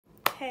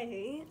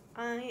Hey,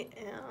 I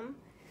am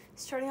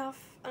starting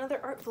off another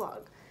art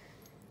vlog.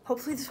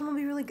 Hopefully this one will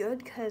be really good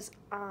because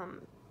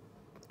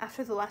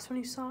after the last one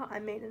you saw, I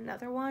made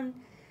another one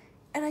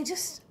and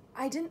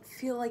I didn't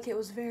feel like it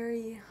was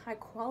very high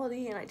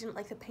quality and I didn't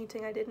like the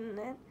painting I did in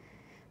it,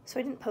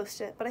 so I didn't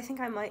post it, but I think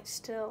I might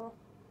still,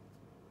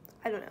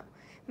 I don't know,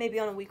 maybe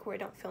on a week where I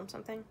don't film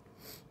something.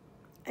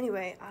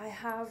 Anyway, I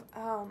have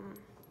a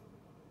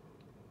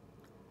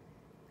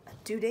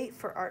due date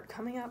for art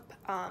coming up.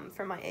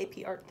 For my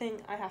AP art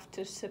thing, I have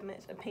to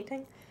submit a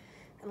painting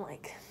in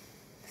like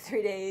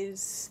 3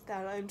 days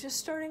that I'm just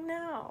starting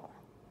now.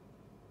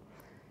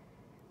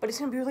 But it's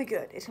gonna be really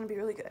good. It's gonna be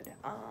really good.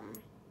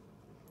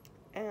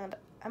 And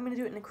I'm gonna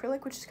do it in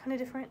acrylic, which is kind of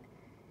different.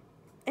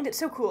 And it's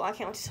so cool. I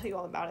can't wait to tell you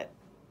all about it.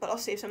 But I'll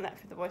save some of that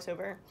for the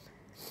voiceover.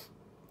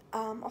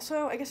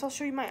 Also, I guess I'll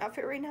show you my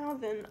outfit right now,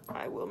 then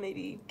I will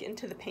maybe get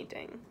into the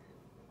painting.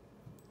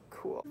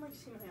 Cool. I'd like to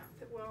see my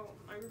outfit. Well,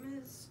 my room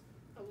is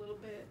a little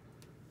bit,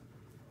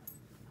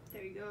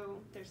 there you go,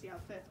 there's the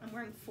outfit. I'm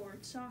wearing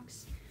Ford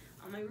socks.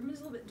 My room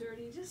is a little bit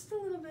dirty, just a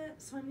little bit,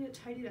 so I need to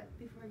tidy it up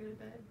before I go to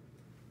bed.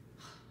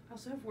 I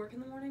also have work in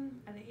the morning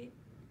at 8,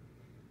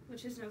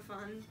 which is no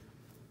fun.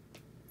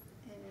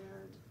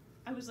 And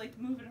I was like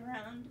moving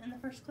around in the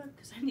first clip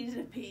because I needed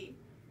to pee.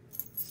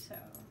 So,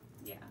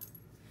 yeah.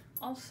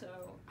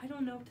 Also, I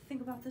don't know what to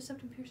think about this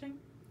septum piercing.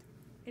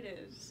 It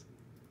is.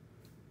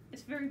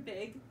 It's very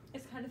big.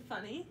 It's kind of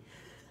funny.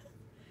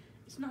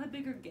 It's not a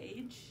bigger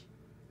gauge.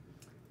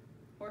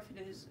 Or if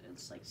it is,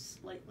 it's like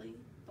slightly,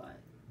 but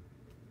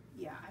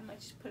yeah, I might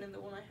just put in the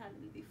one I had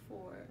in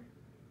before.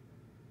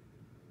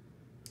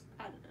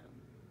 I don't know.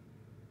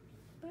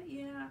 But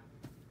yeah.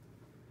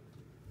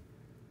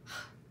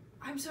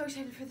 I'm so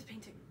excited for the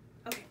painting.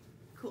 Okay,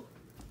 cool.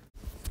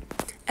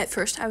 At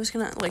first I was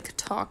gonna like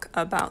talk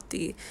about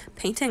the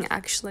painting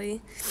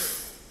actually.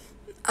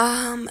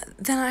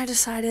 Then I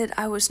decided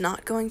I was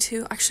not going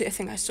to. Actually, I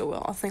think I still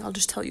will. I think I'll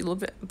just tell you a little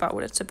bit about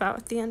what it's about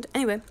at the end.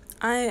 Anyway,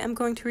 I am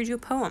going to read you a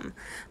poem,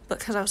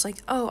 because I was like,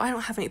 oh, I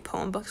don't have any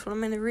poem books, what am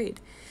I going to read?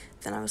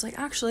 Then I was like,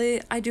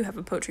 actually, I do have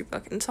a poetry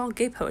book, and it's all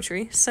gay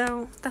poetry,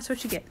 so that's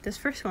what you get. This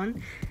first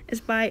one is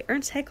by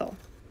Ernst Haeckel,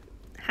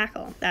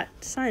 that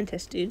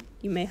scientist dude.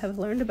 You may have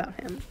learned about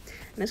him,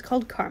 and it's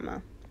called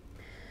Karma.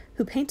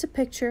 Who paints a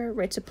picture,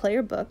 writes a play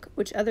or book,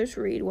 which others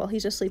read while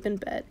he's asleep in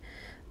bed.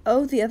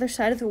 Oh, the other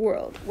side of the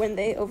world, when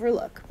they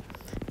overlook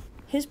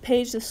his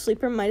page, the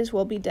sleeper might as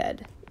well be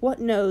dead. What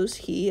knows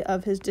he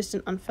of his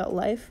distant unfelt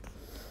life?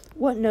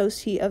 What knows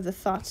he of the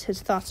thoughts his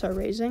thoughts are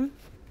raising?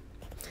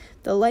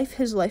 The life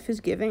his life is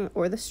giving,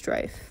 or the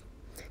strife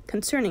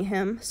concerning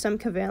him, some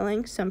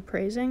cavailing, some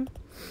praising?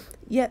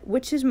 Yet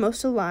which is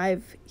most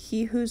alive,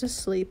 he who's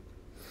asleep,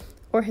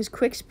 or his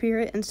quick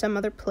spirit in some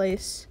other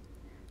place,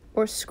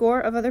 or score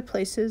of other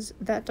places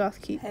that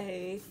doth keep?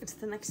 Hey, it's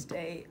the next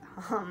day.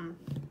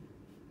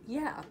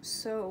 Yeah,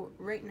 so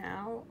right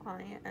now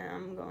I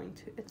am going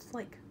to, it's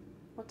like,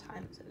 what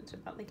time is it? It's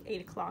about like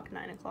 8 o'clock,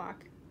 9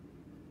 o'clock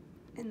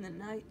in the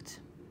night.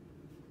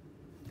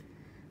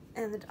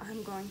 And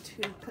I'm going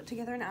to put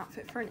together an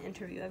outfit for an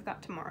interview I've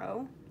got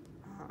tomorrow.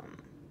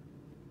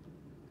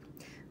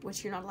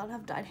 Which you're not allowed to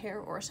have dyed hair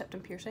or a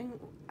septum piercing,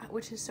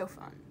 which is so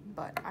fun.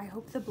 But I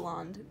hope the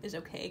blonde is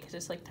okay because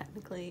it's like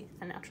technically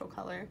a natural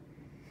color.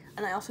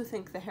 And I also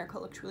think the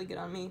haircut looks really good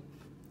on me,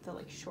 the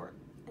like short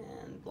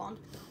and blonde.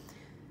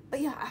 But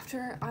yeah,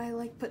 after I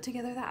like put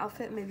together that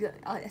outfit, maybe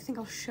I think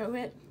I'll show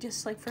it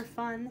just like for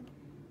fun,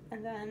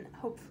 and then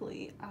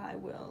hopefully I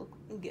will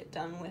get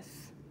done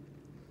with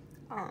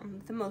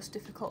the most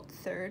difficult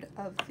third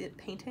of the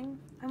painting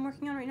I'm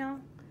working on right now.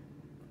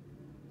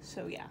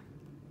 So yeah,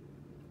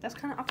 that's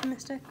kind of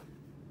optimistic,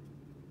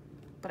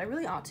 but I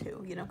really ought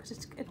to, you know,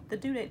 because the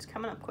due date's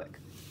coming up quick.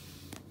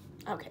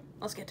 Okay,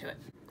 let's get to it.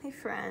 Hey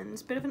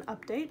friends, bit of an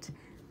update.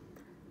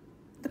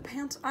 The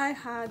pants I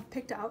had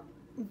picked out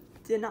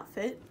did not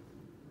fit.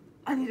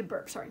 I need a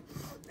burp, sorry.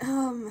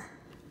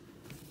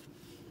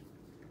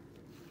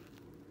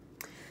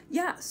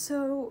 Yeah,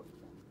 so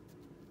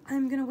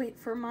I'm gonna wait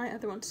for my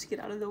other ones to get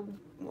out of the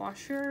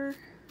washer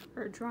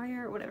or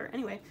dryer or whatever.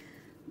 Anyway,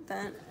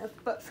 then,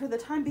 but for the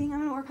time being, I'm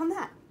gonna work on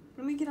that.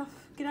 Let me get out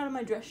of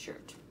my dress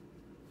shirt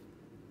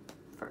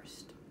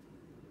first.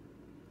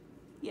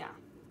 Yeah,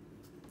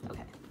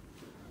 okay.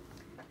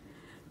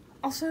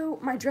 Also,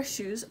 my dress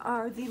shoes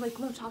are the like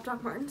low top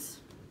Doc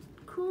Martens.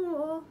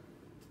 Cool.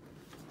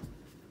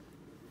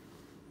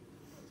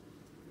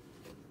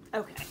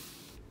 Okay.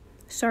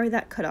 Sorry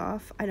that cut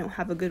off. I don't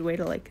have a good way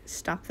to like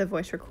stop the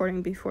voice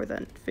recording before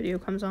the video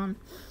comes on.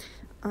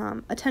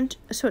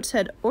 So it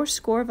said, or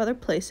score of other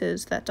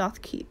places that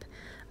doth keep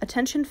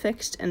attention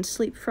fixed and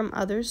sleep from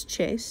others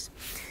chase.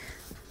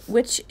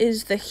 Which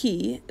is the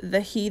he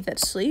that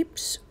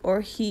sleeps,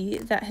 or he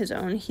that his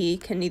own he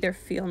can neither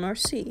feel nor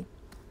see?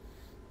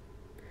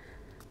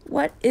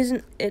 What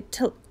isn't it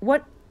to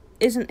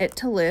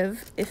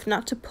live, if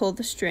not to pull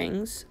the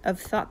strings of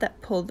thought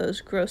that pull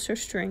those grosser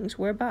strings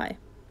whereby?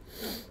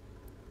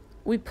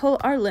 We pull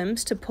our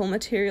limbs to pull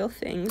material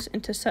things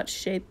into such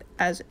shape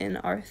as in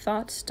our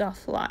thoughts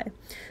doth lie.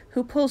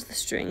 Who pulls the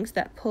strings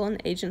that pull an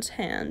agent's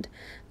hand?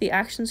 The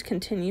actions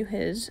continue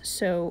his,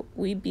 so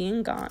we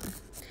being gone.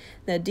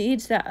 The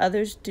deeds that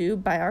others do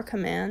by our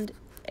command,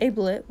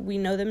 able it, we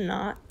know them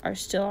not, are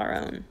still our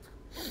own.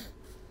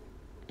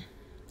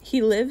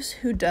 He lives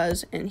who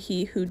does, and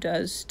he who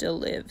does still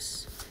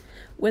lives,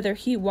 whether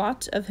he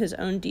wot of his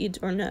own deeds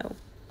or no.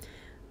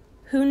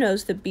 Who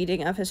knows the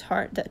beating of his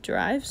heart that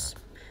drives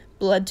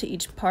blood to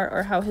each part,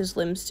 or how his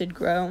limbs did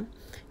grow?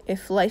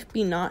 If life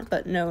be naught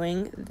but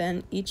knowing,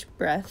 then each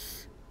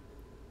breath.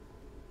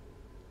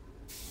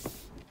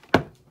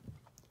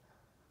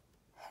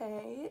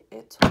 Hey,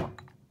 it's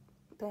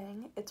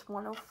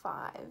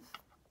 1:05.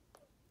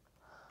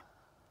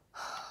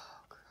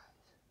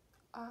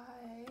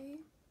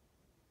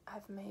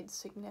 I've made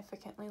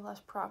significantly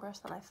less progress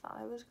than I thought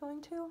I was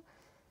going to,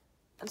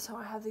 and so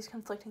I have these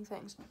conflicting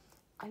things.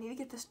 I need to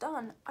get this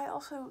done. I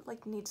also,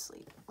 need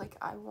sleep.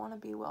 I want to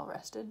be well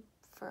rested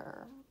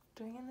for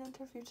doing an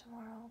interview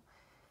tomorrow.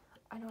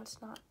 I know it's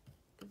not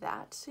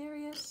that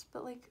serious,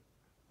 but,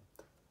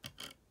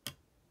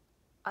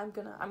 I'm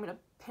gonna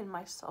pin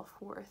my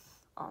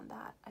self-worth on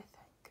that, I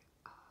think.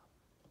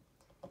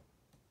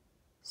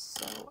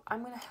 So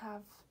I'm gonna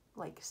have,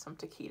 some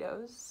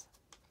taquitos,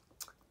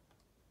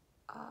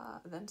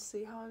 then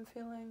see how I'm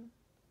feeling.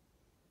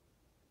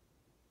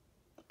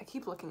 I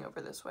keep looking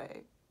over this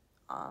way,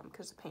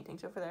 because the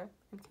painting's over there,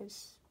 in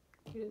case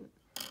you didn't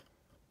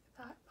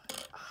that,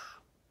 but,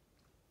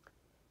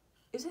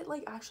 is it,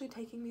 actually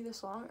taking me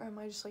this long, or am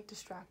I just,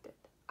 distracted?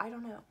 I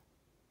don't know.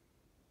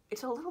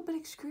 It's a little bit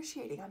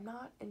excruciating. I'm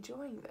not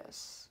enjoying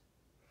this.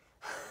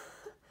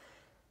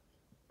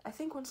 I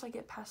think once I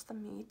get past the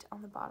meat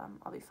on the bottom,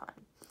 I'll be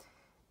fine.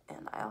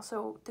 And I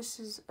also, this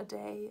is a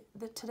day,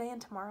 today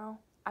and tomorrow,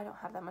 I don't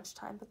have that much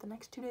time, but the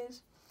next 2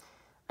 days,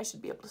 I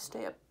should be able to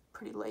stay up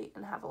pretty late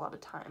and have a lot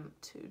of time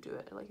to do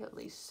it, at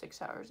least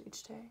 6 hours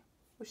each day,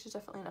 which is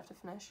definitely enough to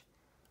finish.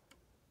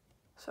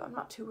 So I'm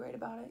not too worried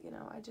about it,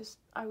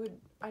 I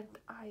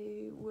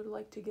would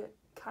like to get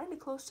kind of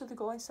close to the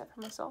goal I set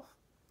for myself,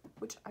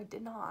 which I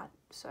did not.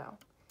 So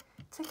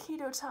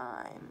taquito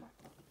time.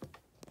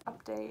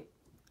 Update.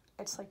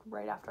 It's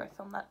right after I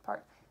filmed that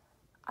part.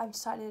 I've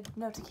decided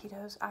no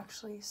taquitos,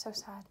 actually, so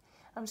sad.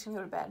 I'm just gonna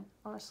go to bed,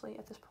 honestly,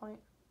 at this point.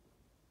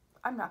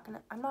 I'm not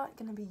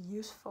gonna be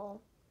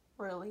useful,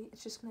 really.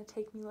 It's just gonna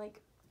take me,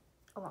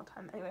 a long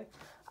time. Anyway,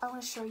 I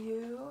wanna show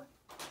you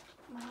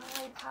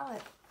my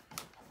palette.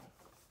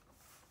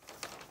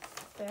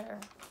 There.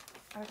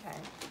 Okay.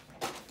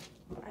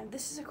 And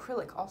this is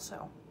acrylic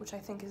also, which I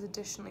think is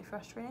additionally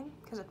frustrating,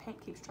 because the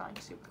paint keeps drying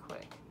super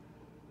quick.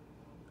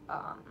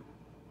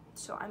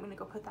 So I'm gonna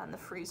go put that in the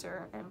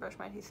freezer and brush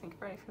my teeth and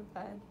get ready for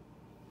bed.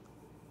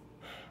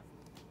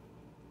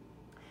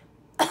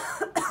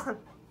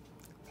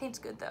 Paint's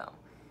good though.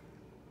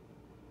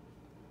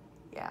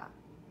 Yeah.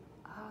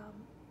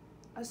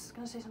 I was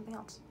gonna say something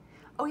else.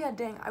 Oh yeah,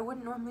 dang, I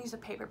wouldn't normally use a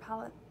paper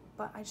palette,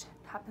 but I just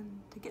happened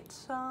to get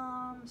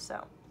some,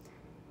 so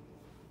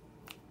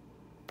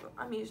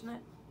I'm using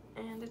it,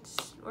 and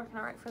it's working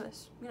alright for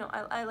this.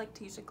 I like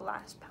to use a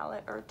glass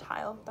palette or a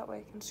tile, that way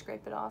I can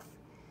scrape it off,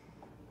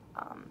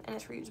 and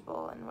it's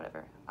reusable and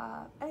whatever.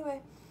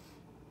 Anyway,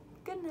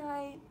 good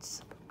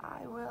night.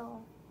 I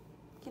will,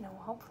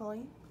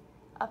 hopefully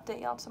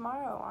update y'all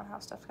tomorrow on how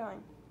stuff's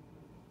going.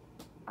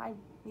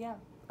 Yeah,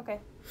 okay.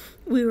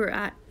 We were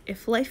at,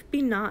 if life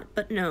be naught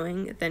but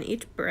knowing, then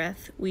each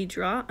breath we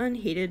draw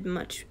unheeded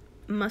much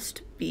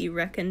must be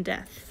reckoned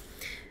death.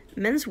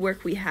 Men's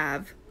work we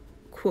have,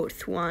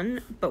 quoth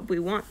one, but we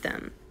want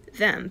them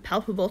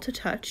palpable to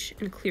touch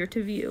and clear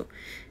to view.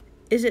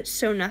 Is it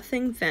so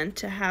nothing, then,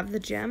 to have the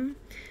gem?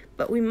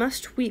 But we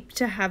must weep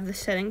to have the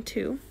setting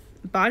too.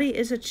 Body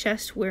is a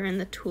chest wherein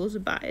the tools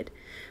abide,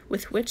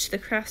 with which the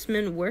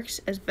craftsman works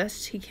as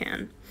best he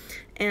can.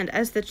 And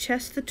as the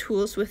chest the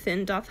tools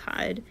within doth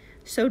hide,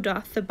 so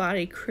doth the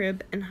body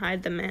crib and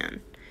hide the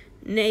man.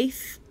 Nay,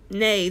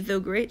 though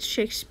great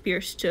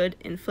Shakespeare stood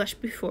in flesh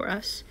before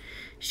us,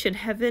 should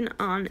heaven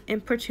on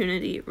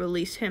importunity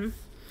release him,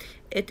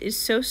 it is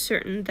so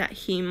certain that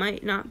he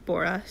might not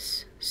bore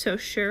us, so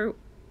sure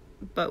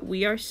but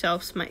we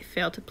ourselves might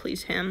fail to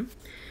please him,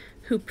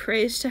 who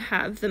prays to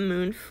have the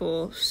moon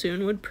full,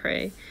 soon would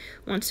pray,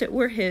 once it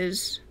were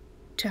his,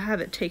 to have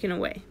it taken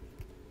away.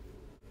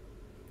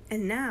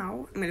 And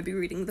now I'm going to be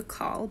reading The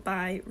Call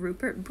by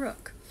Rupert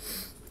Brooke.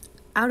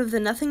 Out of the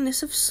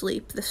nothingness of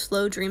sleep, the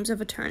slow dreams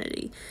of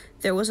eternity,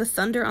 there was a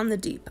thunder on the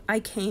deep. I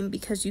came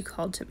because you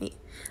called to me.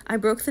 I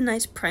broke the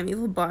night's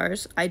primeval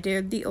bars, I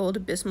dared the old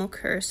abysmal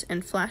curse,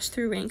 and flashed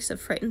through ranks of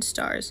frightened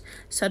stars,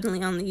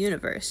 suddenly on the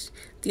universe.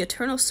 The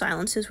eternal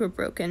silences were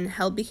broken,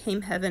 hell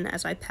became heaven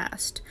as I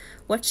passed.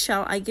 What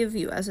shall I give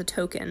you as a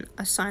token,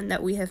 a sign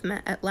that we have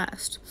met at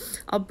last?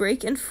 I'll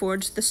break and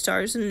forge the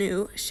stars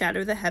anew,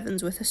 shatter the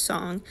heavens with a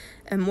song,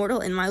 immortal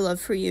in my love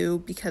for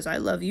you, because I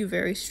love you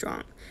very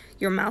strong.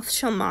 Your mouth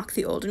shall mock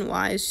the old and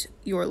wise,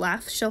 your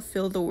laugh shall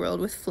fill the world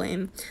with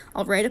flame.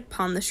 I'll write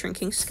upon the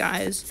shrinking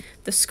skies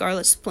the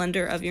scarlet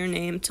splendor of your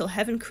name, till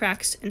heaven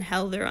cracks and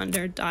hell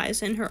thereunder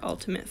dies in her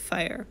ultimate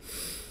fire.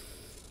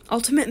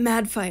 Ultimate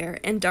mad fire,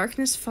 and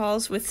darkness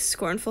falls with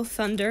scornful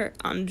thunder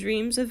on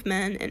dreams of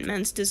men and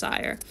men's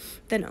desire.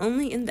 Then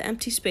only in the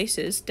empty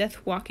spaces, death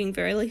walking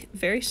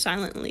very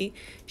silently,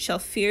 shall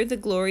fear the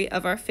glory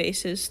of our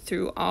faces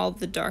through all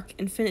the dark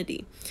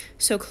infinity.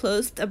 So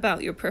clothed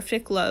about your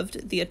perfect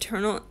loved, the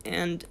eternal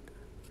end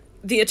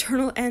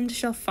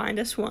shall find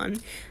us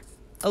one,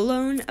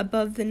 alone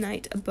above the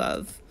night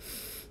above,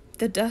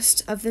 the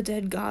dust of the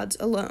dead gods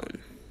alone.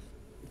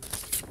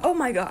 Oh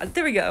my god,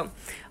 there we go.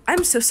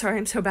 I'm so sorry,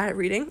 I'm so bad at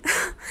reading.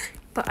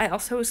 But I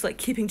also was, like,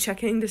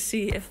 checking to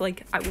see if,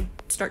 like, I would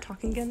start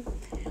talking again.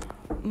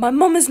 My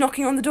mom is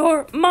knocking on the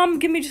door. Mom,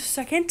 give me just a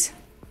second.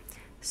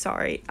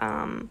 Sorry.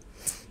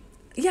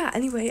 Yeah,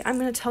 anyway, I'm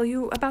gonna tell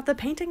you about the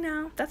painting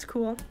now. That's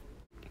cool.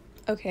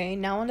 Okay,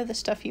 now onto the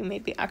stuff you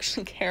maybe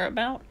actually care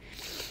about.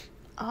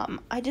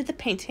 I did the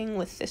painting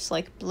with this,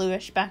 like,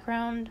 bluish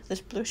background,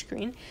 this bluish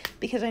green,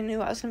 because I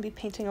knew I was gonna be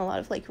painting a lot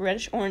of, like,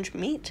 reddish-orange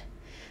meat.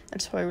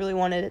 And so I really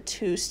wanted it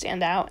to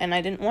stand out, and I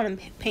didn't want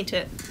to paint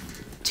it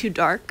too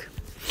dark.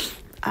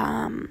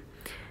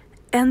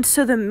 And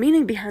so the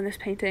meaning behind this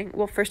painting,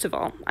 well, first of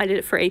all, I did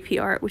it for AP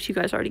Art, which you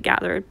guys already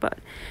gathered, but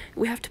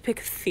we have to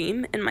pick a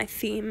theme, and my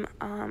theme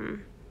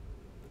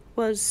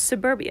was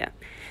suburbia.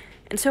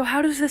 And so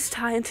how does this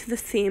tie into the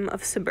theme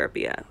of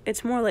suburbia? The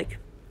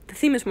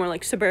theme is more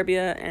like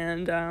suburbia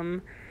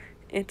and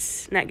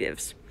its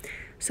negatives.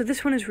 So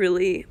this one is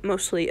really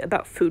mostly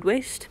about food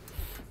waste.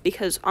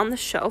 Because on the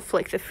shelf,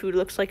 like, the food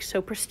looks, like,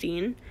 so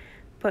pristine,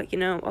 but, you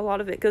know, a lot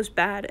of it goes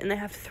bad, and they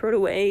have to throw it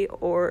away,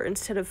 or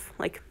instead of,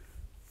 like,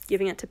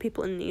 giving it to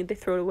people in need, they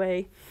throw it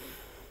away,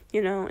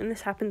 you know, and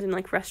this happens in,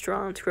 like,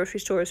 restaurants,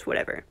 grocery stores,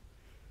 whatever.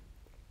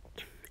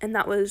 And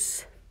that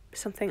was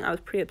something I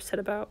was pretty upset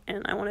about,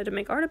 and I wanted to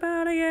make art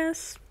about, I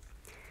guess.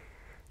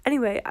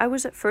 Anyway, I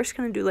was at first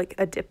gonna do, like,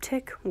 a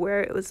diptych,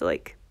 where it was,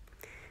 like,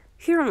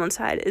 here on one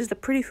side is the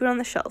pretty food on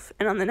the shelf,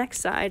 and on the next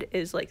side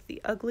is, like,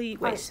 the ugly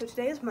waste. So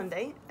today is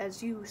Monday.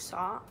 As you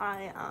saw,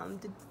 I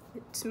did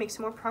make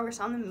some more progress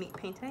on the meat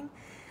painting,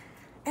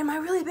 and my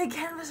really big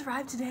canvas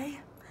arrived today,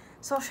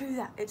 so I'll show you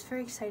that. It's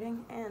very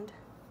exciting, and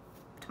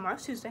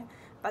tomorrow's Tuesday.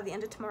 By the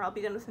end of tomorrow, I'll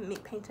be done with the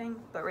meat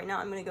painting, but right now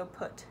I'm going to go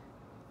put,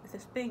 with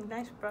this big,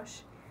 nice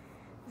brush,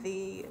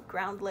 the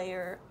ground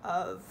layer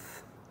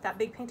of that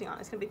big painting on.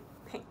 It's going to be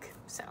pink,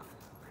 so,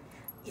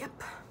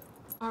 yep.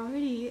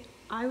 Alrighty,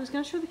 I was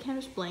gonna show the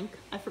canvas blank,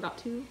 I forgot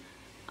to,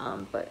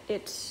 but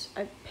it's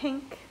a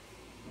pink,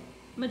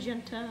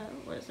 magenta,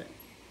 what is it?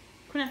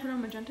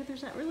 Quinacridone magenta, there's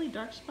that really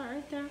dark spot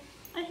right there.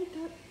 I hate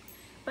that.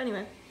 But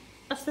anyway,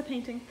 that's the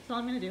painting, that's all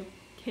I'm gonna do.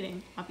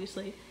 Kidding,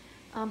 obviously.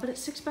 But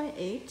it's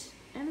 6x8,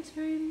 and it's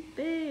very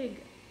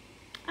big.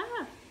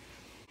 Ah!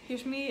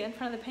 Here's me in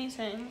front of the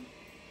painting.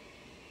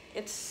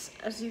 It's,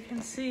 as you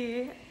can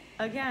see,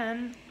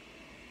 again,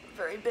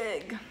 very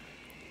big.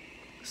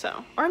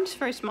 So, or I'm just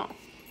very small.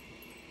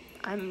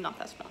 I'm not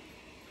that small.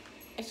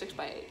 I'm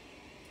 6x8.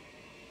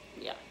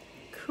 Yeah.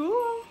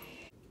 Cool.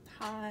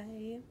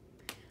 Hi.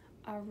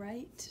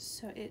 Alright,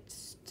 so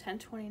it's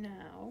 10:20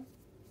 now.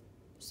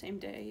 Same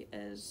day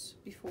as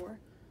before.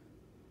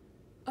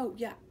 Oh,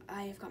 yeah,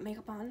 I've got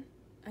makeup on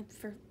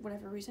for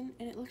whatever reason,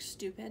 and it looks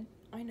stupid.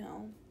 I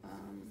know. I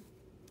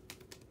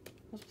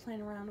was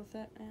playing around with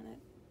it,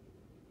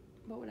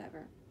 but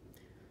whatever.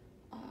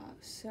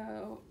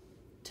 So,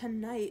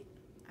 tonight,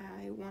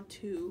 I want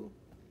to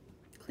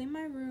clean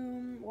my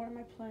room, water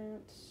my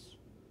plants,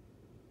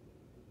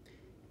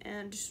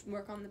 and just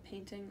work on the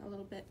painting a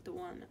little bit. The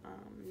one,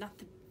 not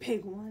the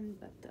big one,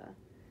 but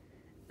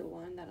the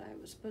one that I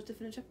was supposed to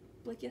finish up,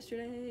 like,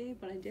 yesterday,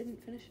 but I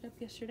didn't finish it up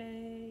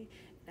yesterday.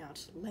 Now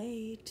it's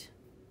late.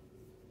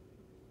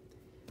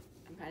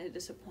 I'm kind of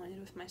disappointed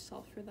with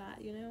myself for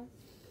that, you know?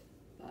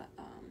 But,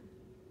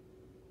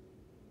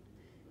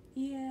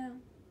 yeah,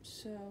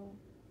 so...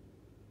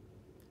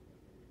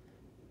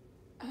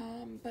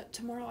 but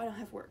tomorrow I don't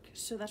have work,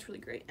 so that's really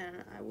great,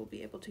 and I will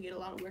be able to get a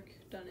lot of work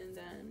done in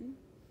then,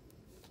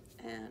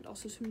 and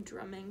also some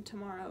drumming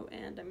tomorrow,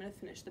 and I'm gonna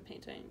finish the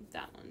painting,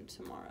 that one,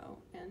 tomorrow,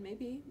 and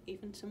maybe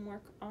even some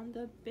work on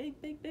the big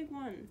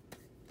one.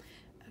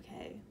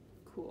 Okay,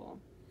 cool.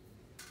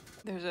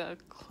 There's a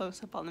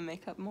close-up on the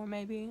makeup more,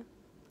 maybe.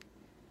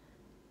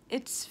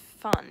 It's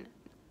fun.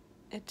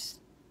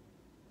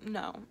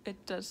 No,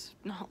 it does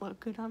not look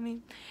good on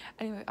me.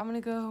 Anyway, I'm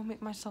gonna go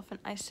make myself an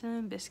iced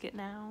cinnamon biscuit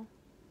now.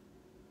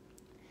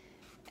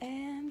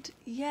 And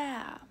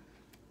yeah,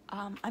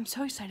 I'm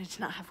so excited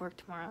to not have work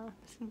tomorrow.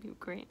 This is gonna be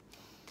great.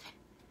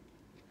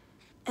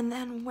 And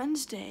then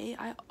Wednesday,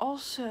 I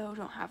also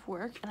don't have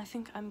work, and I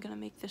think I'm gonna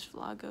make this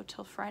vlog go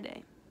till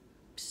Friday.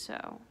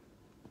 So,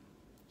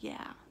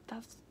 yeah,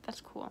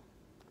 that's cool.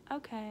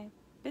 Okay,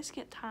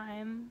 biscuit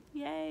time,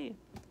 yay.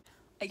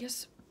 I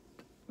guess,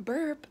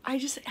 burp, I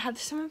just had the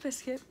cinnamon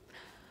biscuit.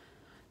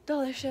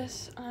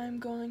 Delicious. I'm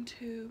going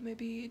to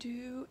maybe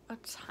do a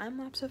time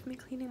lapse of me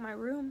cleaning my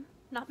room.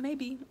 Not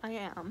maybe, I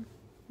am.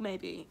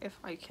 maybe, if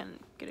I can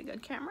get a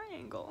good camera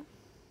angle.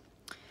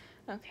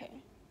 Okay.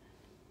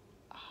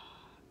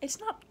 It's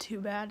not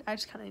too bad. I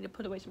just kind of need to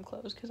put away some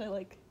clothes, because I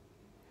like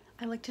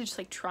to just,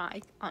 like,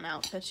 try on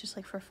outfits just,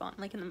 like, for fun,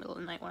 like, in the middle of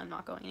the night when I'm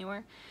not going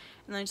anywhere.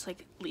 And then I just,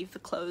 like, leave the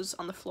clothes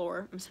on the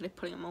floor instead of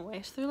putting them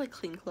away. So they're, like,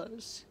 clean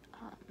clothes.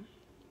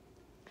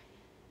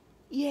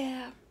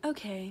 Yeah,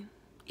 okay.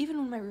 Even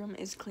when my room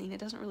is clean, it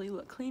doesn't really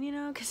look clean, you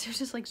know, because there's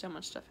just, like, so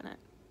much stuff in it.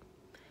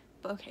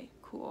 But okay,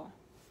 cool.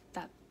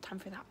 Time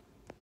for that.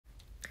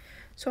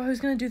 So I was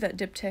gonna do that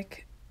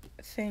diptych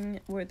thing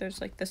where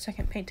there's, like, the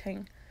second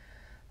painting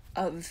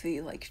of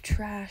the, like,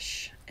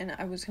 trash, and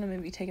I was gonna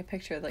maybe take a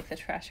picture of, like, the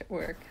trash at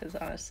work, because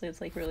honestly it's,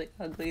 like, really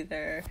ugly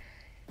there,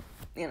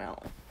 you know.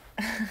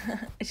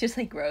 It's just,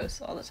 like, gross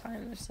all the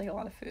time. There's, like, a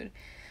lot of food.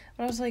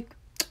 But I was like,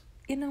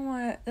 you know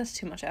what, that's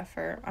too much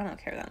effort. I don't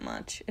care that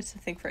much. It's the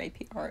thing for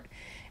AP art.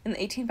 And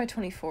the 18 by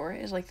 24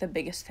 is, like, the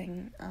biggest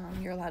thing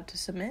you're allowed to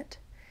submit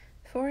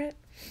for it.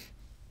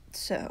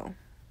 So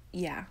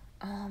yeah,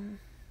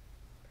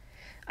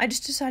 I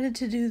just decided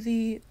to do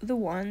the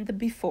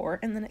before,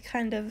 and then it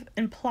kind of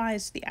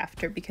implies the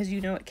after, because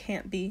you know it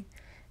can't be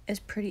as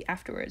pretty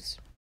afterwards.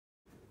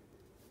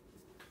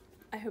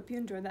 I hope you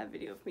enjoyed that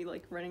video of me,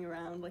 like, running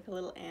around like a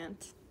little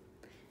ant,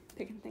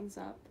 picking things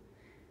up.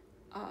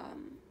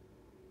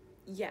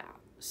 Yeah,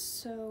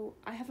 so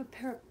I have a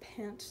pair of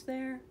pants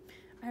there.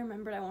 I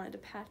remembered I wanted to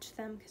patch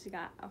them because it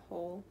got a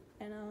hole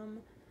in them.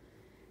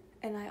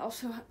 And I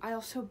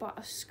also bought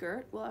a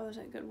skirt while I was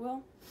at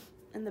Goodwill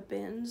in the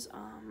bins.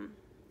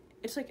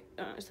 It's like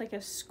a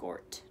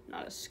skort,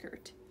 not a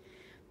skirt.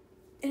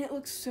 And it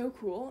looks so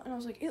cool. And I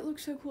was like, it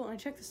looks so cool. And I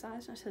checked the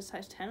size, and I said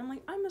size 10. I'm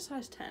like, I'm a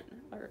size 10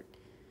 or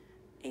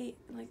 8,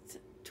 like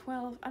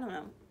 12. I don't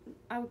know.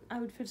 I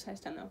would fit a size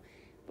 10 though.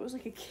 But it was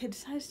like a kid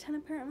size 10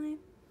 apparently.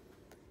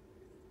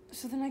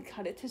 So then I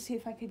cut it to see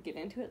if I could get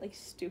into it, like,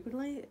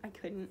 stupidly. I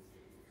couldn't.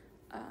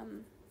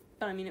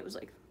 But I mean, it was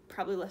like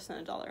probably less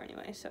than $1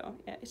 anyway, so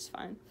yeah, it's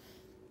fine.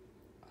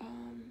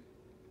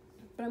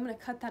 But I'm gonna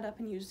cut that up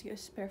and use the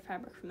spare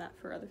fabric from that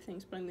for other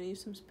things, but I'm gonna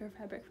use some spare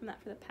fabric from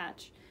that for the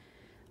patch.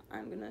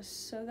 I'm gonna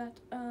sew that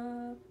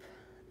up,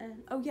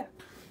 and oh yeah,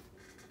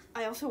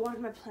 I also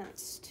wanted my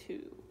plants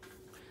too.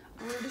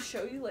 I wanted to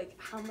show you, like,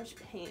 how much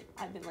paint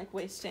I've been, like,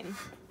 wasting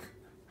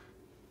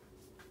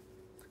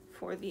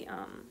for the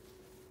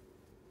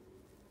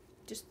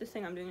just the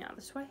thing I'm doing now.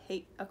 This is why I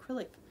hate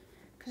acrylic,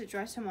 because it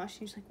dries so much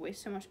and you just, like,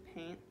 waste so much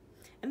paint.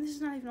 And this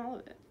is not even all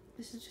of it.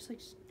 This is just,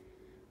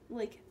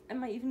 like,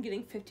 am I even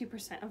getting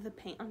 50% of the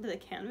paint onto the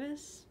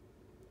canvas?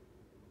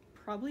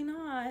 Probably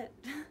not.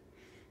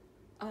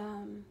 I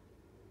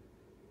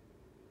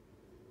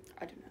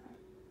don't know.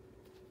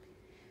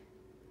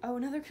 Oh,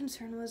 another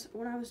concern was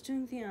when I was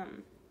doing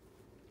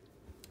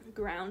the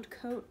ground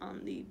coat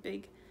on the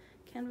big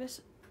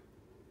canvas,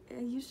 I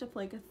used up,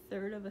 like,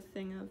 1/3 of a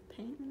thing of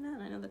paint in that.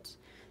 I know that's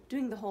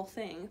doing the whole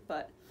thing,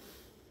 but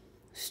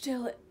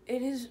still,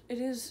 it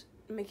is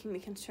making me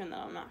concerned that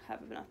I'll not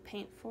have enough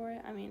paint for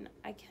it. I mean,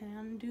 I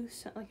can do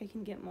some, like, I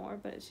can get more,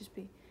 but it's just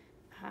be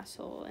a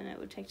hassle, and it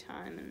would take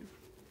time, and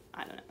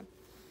I don't know.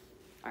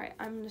 Alright,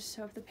 I'm gonna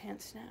sew up the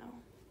pants now.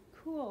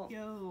 Cool.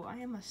 Yo, I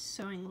am a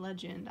sewing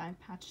legend. I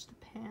patched the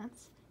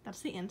pants.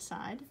 That's the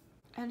inside.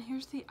 And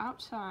here's the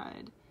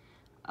outside.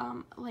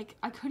 Like,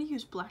 I could have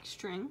used black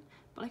string,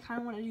 but I kind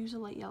of wanted to use a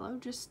light yellow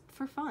just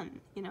for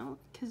fun, you know,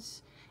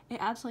 because it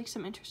adds, like,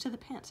 some interest to the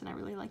pants, and I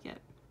really like it.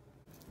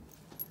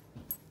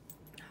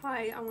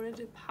 Hi, I wanted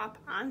to pop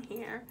on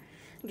here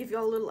and give you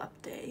all a little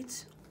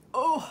update.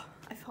 Oh,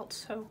 I felt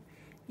so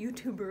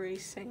YouTuber-y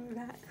saying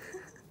that.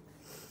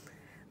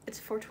 It's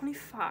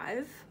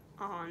 4:25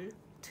 on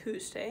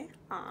Tuesday.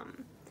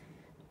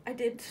 I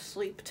did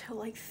sleep till,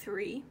 like,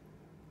 3.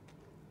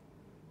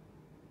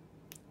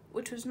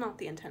 Which was not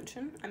the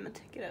intention. I meant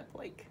to get up,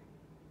 like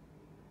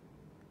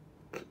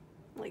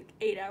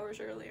 8 hours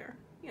earlier,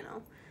 you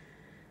know.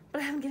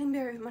 But I haven't getting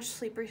very much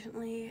sleep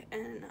recently,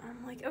 and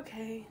I'm like,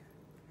 okay,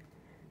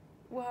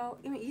 well,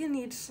 you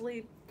need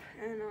sleep,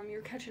 and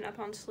you're catching up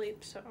on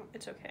sleep, so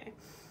it's okay.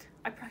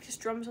 I practiced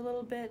drums a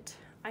little bit,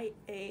 I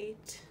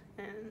ate,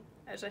 and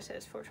as I said,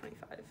 it's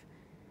 4:25.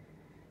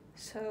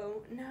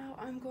 So now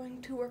I'm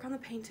going to work on the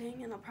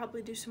painting, and I'll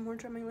probably do some more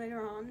drumming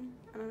later on.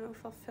 I don't know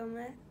if I'll film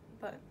it,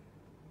 but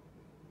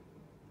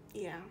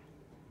yeah.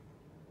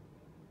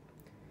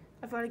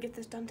 I've got to get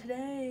this done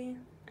today,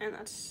 and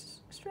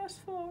that's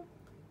stressful.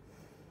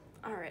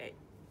 Alright,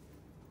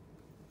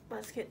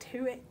 let's get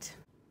to it.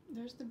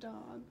 There's the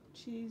dog.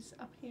 She's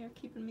up here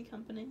keeping me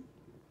company.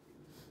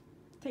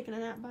 Taking a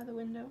nap by the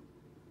window.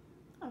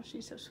 Oh,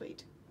 she's so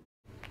sweet.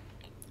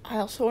 I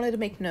also wanted to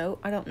make note,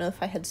 I don't know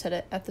if I had said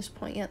it at this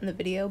point yet in the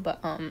video, but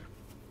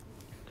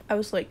I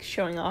was, like,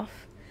 showing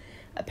off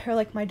a pair of,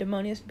 like, my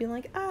Demonias and being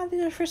like,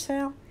 these are for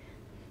sale.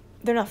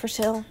 They're not for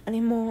sale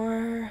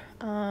anymore,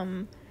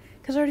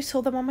 because I already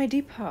sold them on my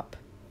Depop.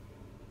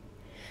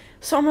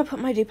 So I'm going to put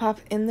my Depop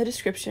in the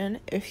description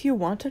if you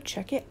want to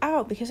check it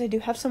out, because I do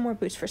have some more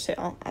boots for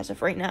sale as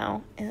of right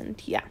now,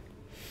 and yeah.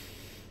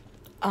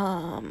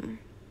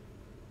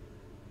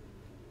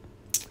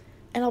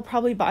 And I'll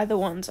probably buy the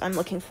ones I'm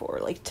looking for,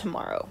 like,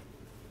 tomorrow.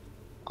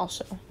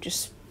 Also,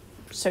 just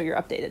so you're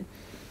updated.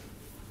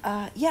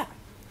 Yeah.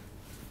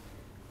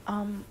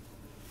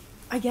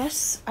 I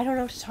guess I don't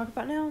know what to talk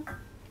about now.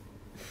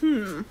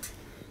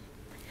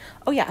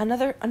 Oh yeah,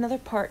 another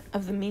part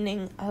of the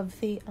meaning of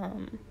the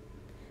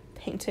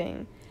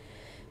painting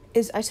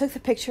is I took the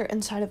picture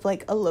inside of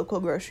like a local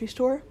grocery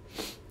store,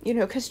 you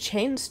know, because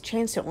chains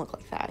don't look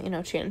like that, you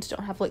know. Chains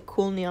don't have like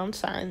cool neon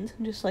signs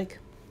and just like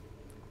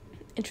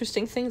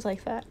interesting things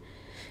like that,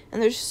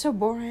 and they're just so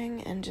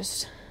boring. And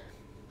just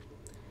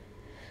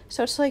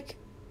so it's like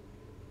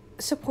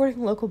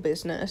supporting local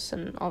business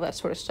and all that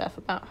sort of stuff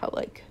about how,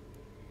 like,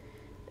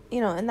 you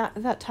know, and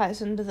that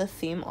ties into the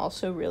theme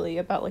also really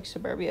about like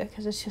suburbia,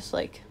 because it's just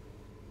like,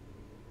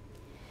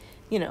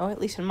 you know, at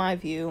least in my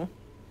view,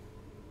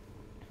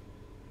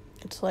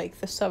 it's like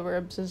the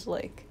suburbs is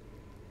like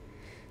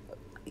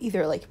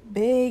either like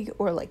big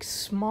or like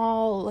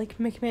small, like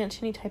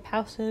McMansion-y type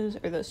houses,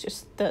 or those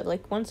just the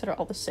like ones that are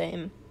all the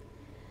same.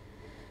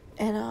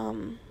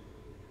 And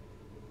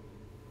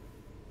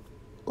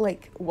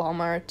like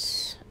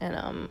Walmart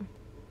and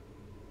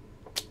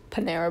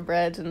Panera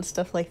Breads and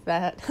stuff like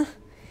that.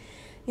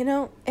 You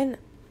know, and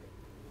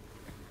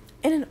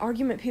in an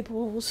argument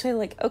people will say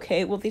like,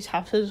 okay, well, these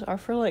houses are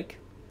for like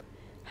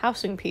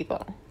housing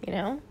people, you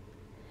know?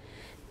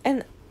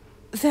 And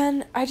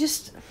then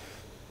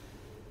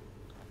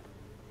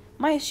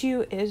my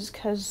issue is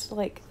because,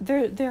 like,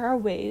 there are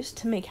ways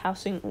to make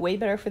housing way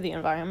better for the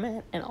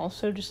environment and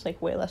also just, like,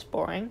 way less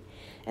boring.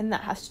 And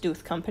that has to do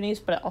with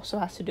companies, but it also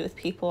has to do with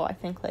people, I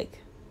think, like,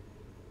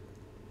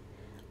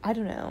 I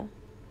don't know,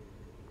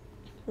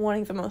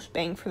 wanting the most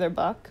bang for their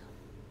buck.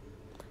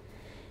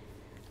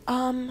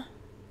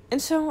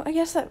 And so I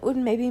guess that would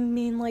maybe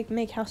mean, like,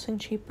 make housing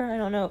cheaper. I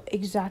don't know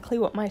exactly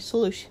what my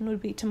solution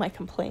would be to my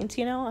complaints,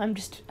 you know? I'm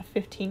just a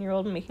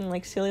 15-year-old making,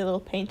 like, silly little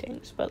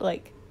paintings, but,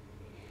 like,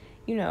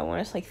 you know, when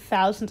it's, like,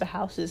 thousands of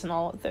houses and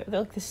all, they're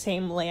like, the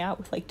same layout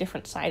with, like,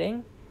 different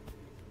siding,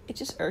 it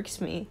just irks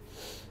me.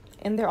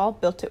 And they're all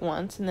built at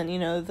once, and then, you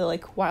know, the,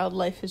 like,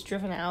 wildlife is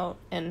driven out,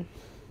 and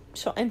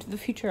so into the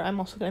future, I'm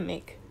also gonna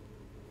make,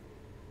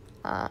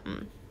 a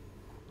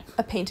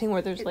painting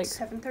where there's, It's like...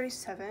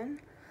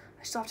 7:37.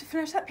 I still have to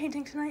finish that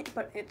painting tonight,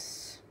 but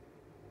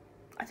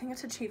I think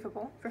it's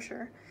achievable, for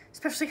sure.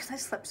 Especially because I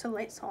slept so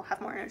late, so I'll have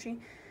more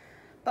energy.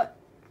 But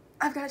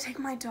I've got to take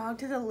my dog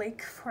to the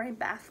lake for a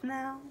bath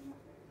now.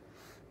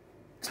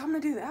 So I'm going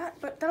to do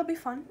that, but that'll be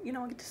fun. You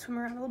know, I'll get to swim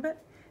around a little bit.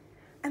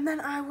 And then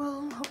I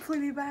will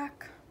hopefully be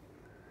back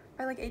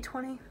by like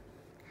 8:20.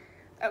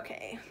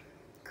 Okay,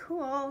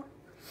 cool.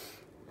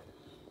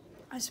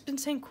 I've just been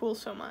saying cool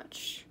so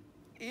much.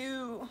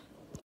 Ew.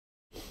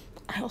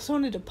 I also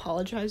wanted to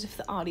apologize if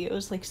the audio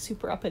is, like,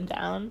 super up and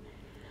down.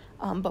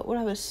 But what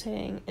I was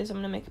saying is I'm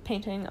gonna make a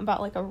painting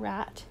about, like, a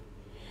rat.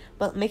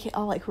 But make it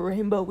all, like,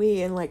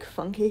 rainbowy and, like,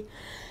 funky.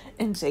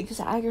 And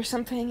zigzag or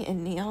something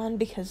and neon,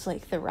 because,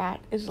 like, the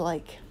rat is,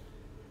 like,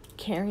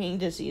 carrying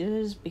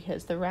diseases.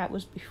 Because the rat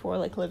was before,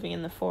 like, living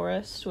in the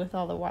forest with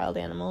all the wild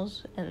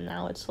animals. And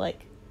now it's,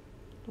 like,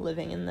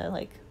 living in the,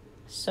 like,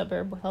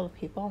 suburb with all the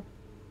people.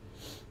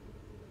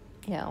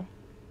 Yeah.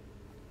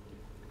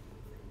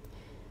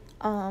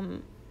 I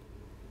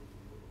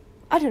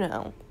don't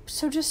know.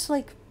 So just,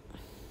 like,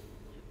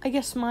 I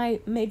guess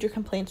my major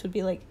complaints would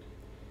be, like,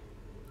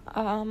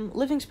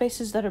 living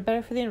spaces that are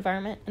better for the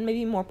environment, and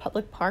maybe more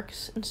public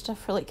parks and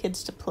stuff for, like,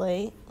 kids to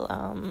play,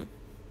 and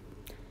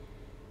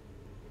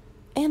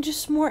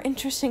just more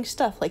interesting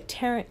stuff,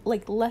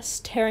 like less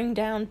tearing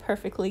down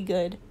perfectly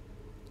good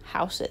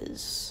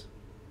houses.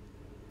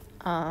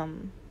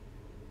 You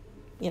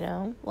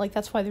know, like,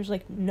 that's why there's,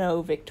 like,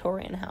 no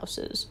Victorian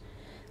houses,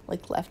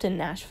 like, left in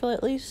Nashville,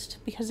 at least,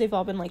 because they've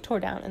all been, like,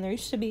 tore down, and there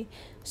used to be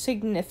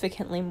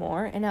significantly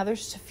more, and now there's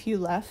just a few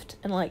left,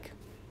 and, like,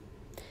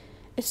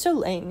 it's so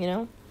lame, you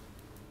know,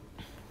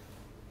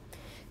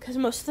 because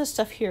most of the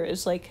stuff here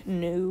is, like,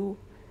 new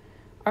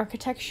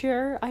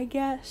architecture, I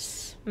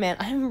guess. Man,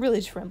 I'm really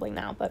just rambling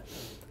now, but,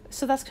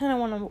 so that's kind of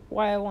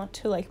why I want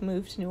to, like,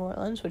 move to New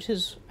Orleans, which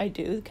is, I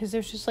do, because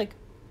there's just, like,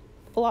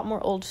 a lot more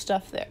old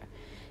stuff there,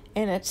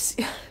 and it's,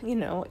 you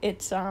know,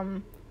 it's,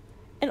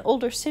 an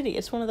older city.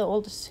 It's one of the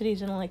oldest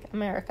cities in, like,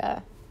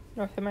 America,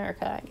 North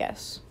America, I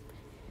guess.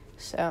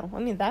 So, I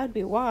mean, that would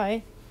be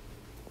why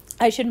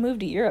I should move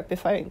to Europe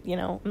if I, you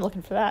know, I'm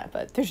looking for that,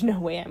 but there's no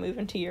way I'm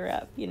moving to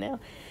Europe, you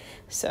know?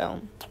 So,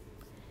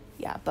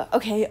 yeah, but,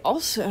 okay,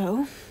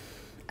 also,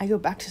 I go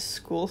back to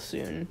school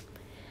soon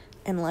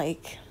in,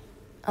 like,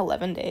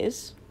 11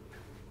 days,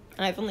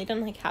 and I've only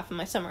done, like, half of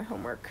my summer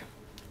homework,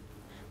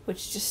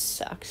 which just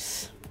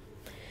sucks.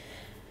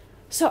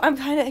 So I'm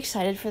kind of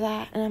excited for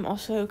that, and I'm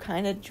also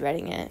kind of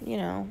dreading it, you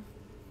know,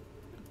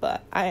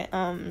 but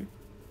I'm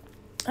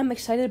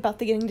excited about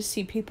the getting to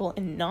see people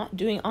and not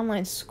doing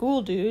online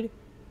school, dude,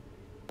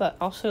 but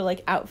also,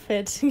 like,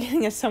 outfits,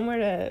 getting us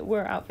somewhere to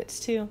wear outfits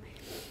too,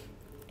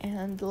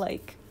 and,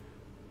 like,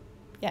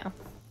 yeah.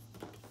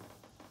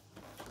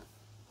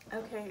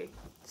 Okay,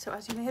 so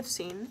as you may have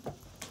seen,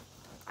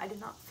 I did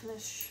not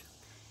finish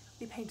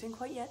the painting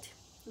quite yet,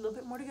 A little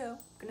bit more to go.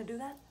 Gonna do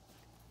that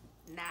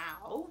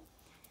now.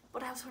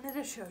 But I also wanted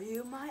to show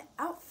you my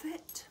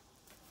outfit.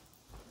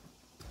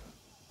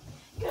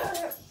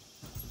 Yeah.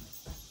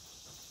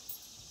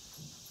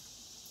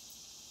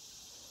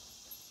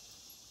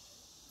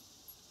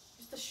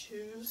 Here's the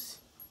shoes.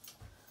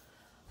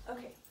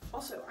 Okay,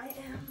 also I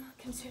am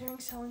considering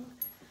selling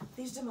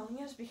these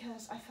Demonias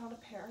because I found a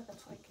pair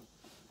that's like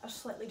a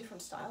slightly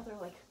different style. They're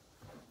like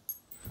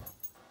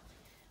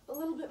a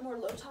little bit more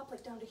low top,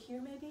 like down to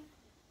here maybe.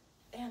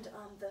 And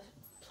the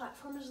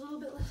platform is a little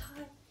bit less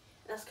high.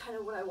 And that's kind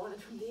of what I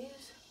wanted from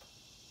these.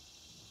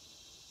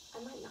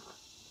 I might not.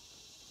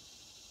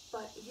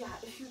 But yeah,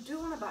 if you do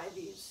want to buy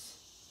these,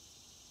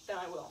 then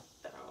I will.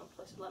 Then I will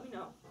place it. Let me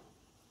know.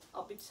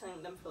 I'll be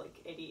selling them for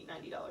like $80,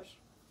 $90.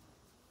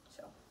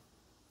 So.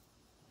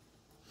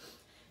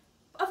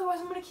 Otherwise,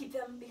 I'm going to keep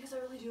them because I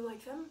really do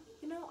like them.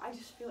 You know, I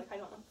just feel like I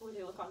don't like the way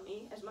they look on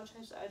me as much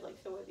as I'd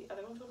like the way the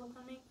other ones would look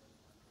on me.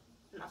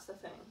 And that's the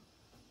thing.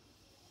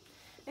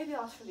 Maybe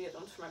I'll ask for the other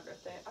ones for my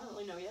birthday. I don't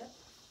really know yet.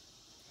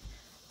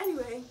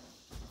 Anyway,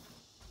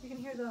 you can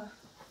hear the,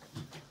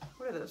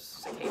 what are those,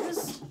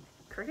 cicadas?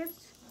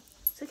 Crickets?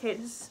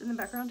 Cicadas in the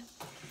background.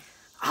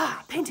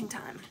 Ah, painting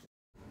time.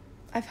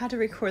 I've had to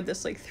record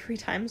this like 3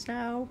 times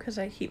now because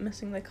I keep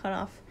missing the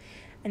cutoff.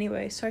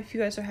 Anyway, sorry if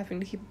you guys are having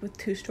to keep up with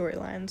 2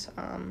 storylines.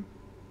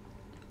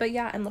 But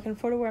yeah, I'm looking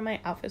forward to wear my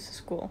outfits to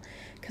school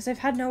because I've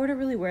had nowhere to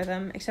really wear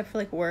them except for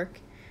like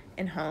work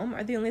and home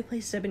are the only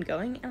places I've been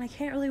going, and I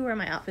can't really wear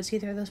my outfits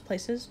either of those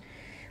places.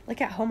 Like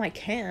at home I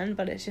can,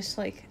 but it's just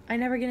like I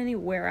never get any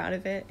wear out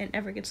of it. It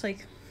never gets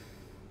like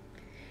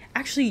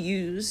actually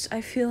used,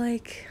 I feel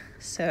like.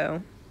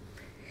 So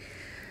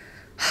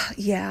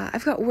yeah,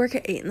 I've got work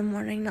at 8 in the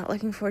morning, not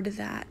looking forward to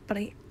that, but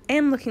I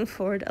am looking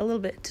forward a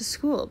little bit to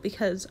school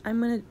because I'm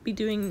going to be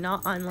doing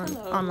not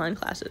online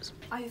classes.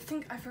 I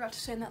think I forgot to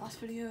say in that last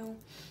video,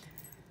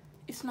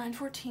 it's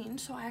 9:14,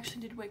 so I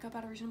actually did wake up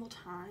at a reasonable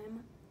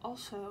time.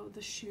 Also,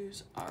 the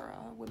shoes are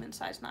women's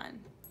size 9.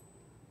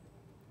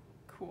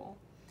 Cool.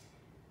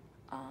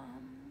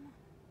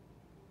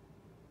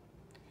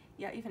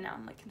 Yeah, even now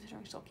I'm like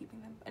considering still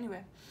keeping them.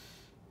 Anyway,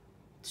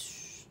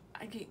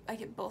 I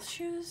get both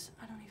shoes.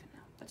 I don't even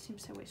know. That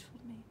seems so wasteful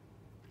to me.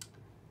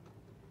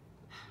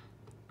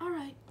 All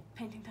right,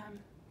 painting time.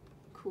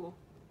 Cool.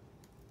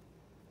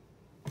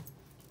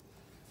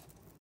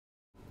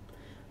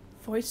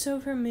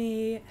 Voiceover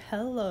me.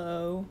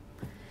 Hello.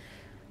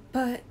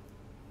 But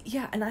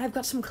yeah, and I have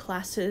got some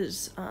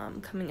classes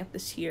coming up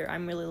this year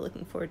I'm really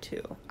looking forward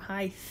to.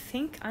 I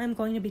think I'm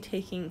going to be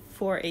taking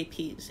 4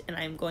 APs, and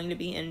I'm going to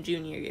be in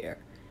junior year,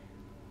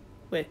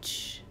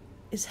 which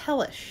is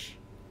hellish.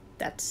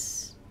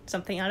 That's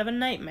something out of a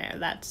nightmare.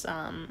 That's,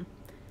 one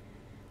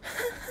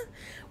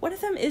of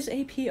them is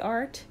AP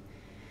Art,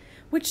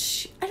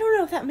 which I don't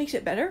know if that makes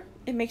it better.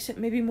 It makes it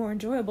maybe more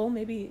enjoyable.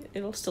 Maybe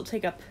it'll still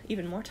take up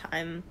even more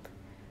time.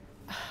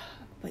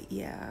 But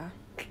yeah.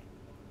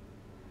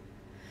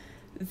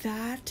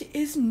 That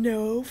is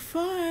no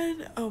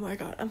fun. Oh my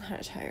god, I'm kind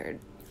of tired.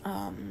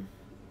 And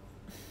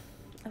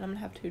I'm gonna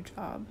have 2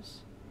 jobs.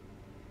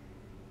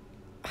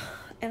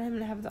 And I'm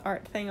gonna have the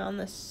art thing on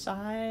the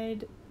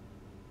side.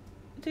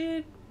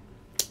 Dude.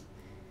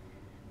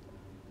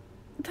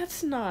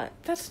 That's not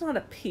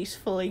a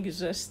peaceful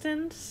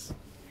existence.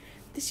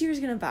 This year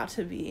is about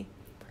to be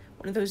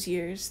one of those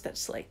years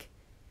that's like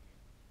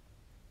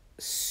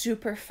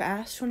super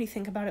fast when you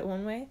think about it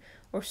one way,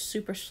 or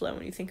super slow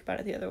when you think about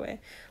it the other way.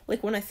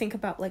 Like when I think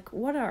about like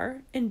what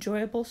are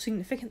enjoyable,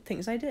 significant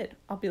things I did,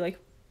 I'll be like,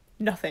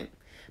 nothing.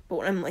 But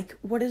when I'm like,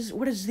 what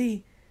is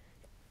the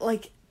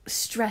like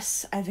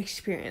stress I've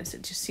experienced,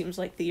 it just seems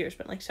like the year's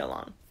been like so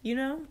long. You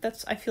know?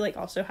 That's I feel like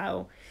also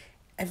how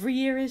every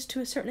year is to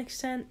a certain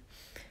extent.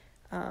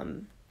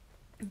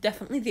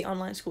 Definitely the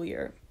online school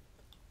year.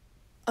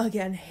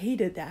 Again,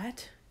 hated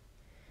that.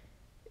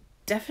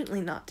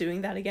 Definitely not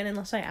doing that again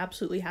unless I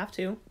absolutely have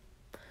to.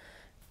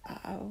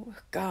 Oh,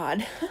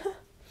 God.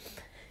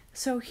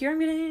 So here I'm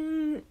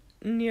getting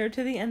near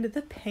to the end of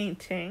the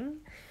painting.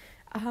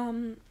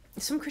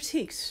 Some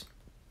critiques.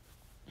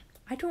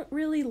 I don't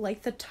really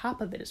like the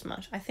top of it as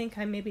much. I think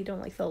I maybe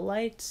don't like the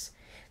lights.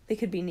 They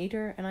could be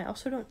neater. And I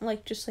also don't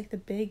like just like the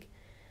big,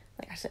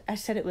 like I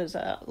said it was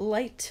a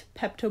light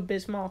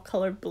Pepto-Bismol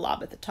colored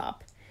blob at the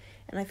top.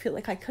 And I feel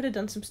like I could have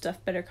done some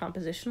stuff better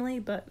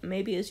compositionally, but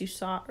maybe as you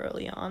saw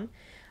early on,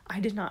 I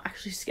did not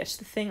actually sketch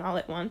the thing all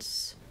at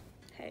once.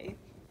 Hey.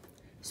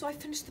 So I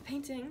finished the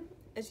painting,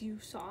 as you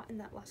saw in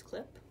that last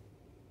clip.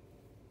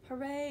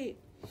 Hooray!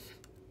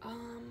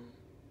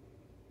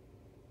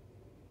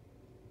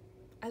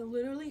 I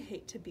literally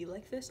hate to be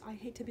like this. I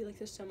hate to be like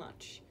this so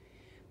much.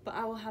 But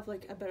I will have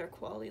like a better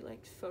quality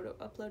like photo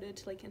uploaded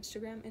to like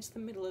Instagram. It's the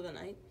middle of the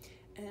night,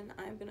 and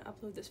I'm gonna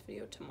upload this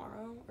video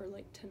tomorrow, or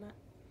like tonight.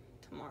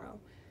 Tomorrow,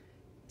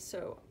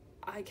 so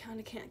I kind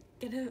of can't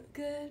get a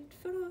good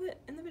photo of it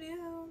in the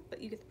video, but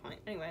you get the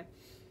point. Anyway,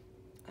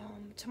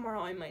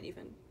 tomorrow I might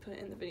even put it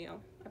in the video.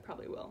 I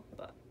probably will,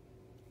 but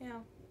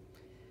yeah.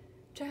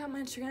 check out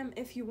my Instagram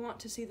if you want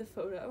to see the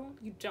photo.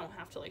 You don't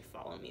have to like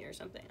follow me or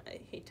something.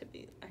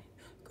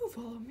 Go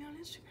follow me on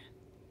Instagram.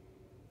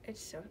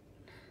 It's so,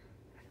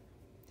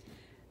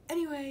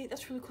 anyway,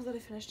 that's really cool that I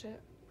finished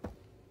it.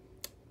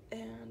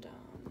 And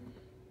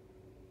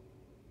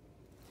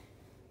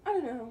I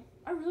don't know,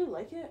 I really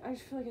like it. I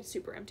just feel like it's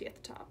super empty at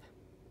the top,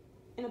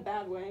 in a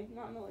bad way,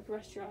 not in a like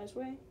rest your eyes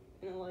way,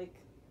 in a like,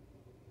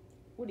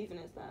 what even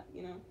is that,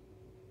 you know?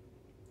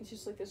 It's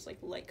just like this like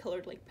light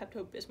colored like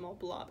Pepto-Bismol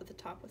blob at the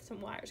top with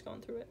some wires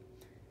going through it.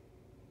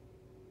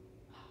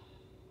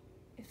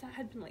 If that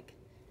had been like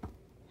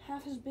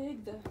half as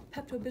big, the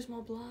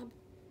Pepto-Bismol blob,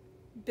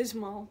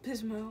 Bismol,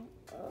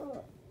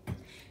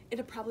 it'd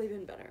have probably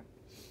been better.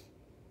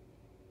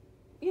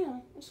 You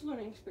know, it's a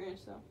learning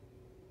experience though.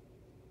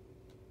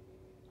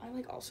 I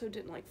like also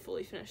didn't like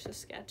fully finish the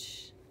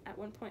sketch at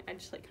one point. I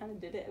just like kind of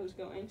did it. It was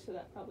going, so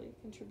that probably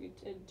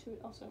contributed to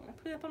it also. And I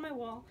put it up on my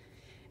wall,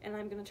 and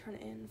I'm gonna turn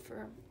it in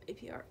for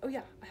AP Art. Oh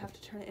yeah, I have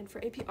to turn it in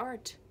for AP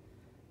Art.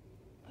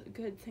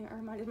 Good thing I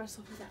reminded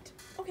myself of that.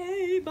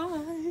 Okay,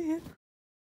 bye.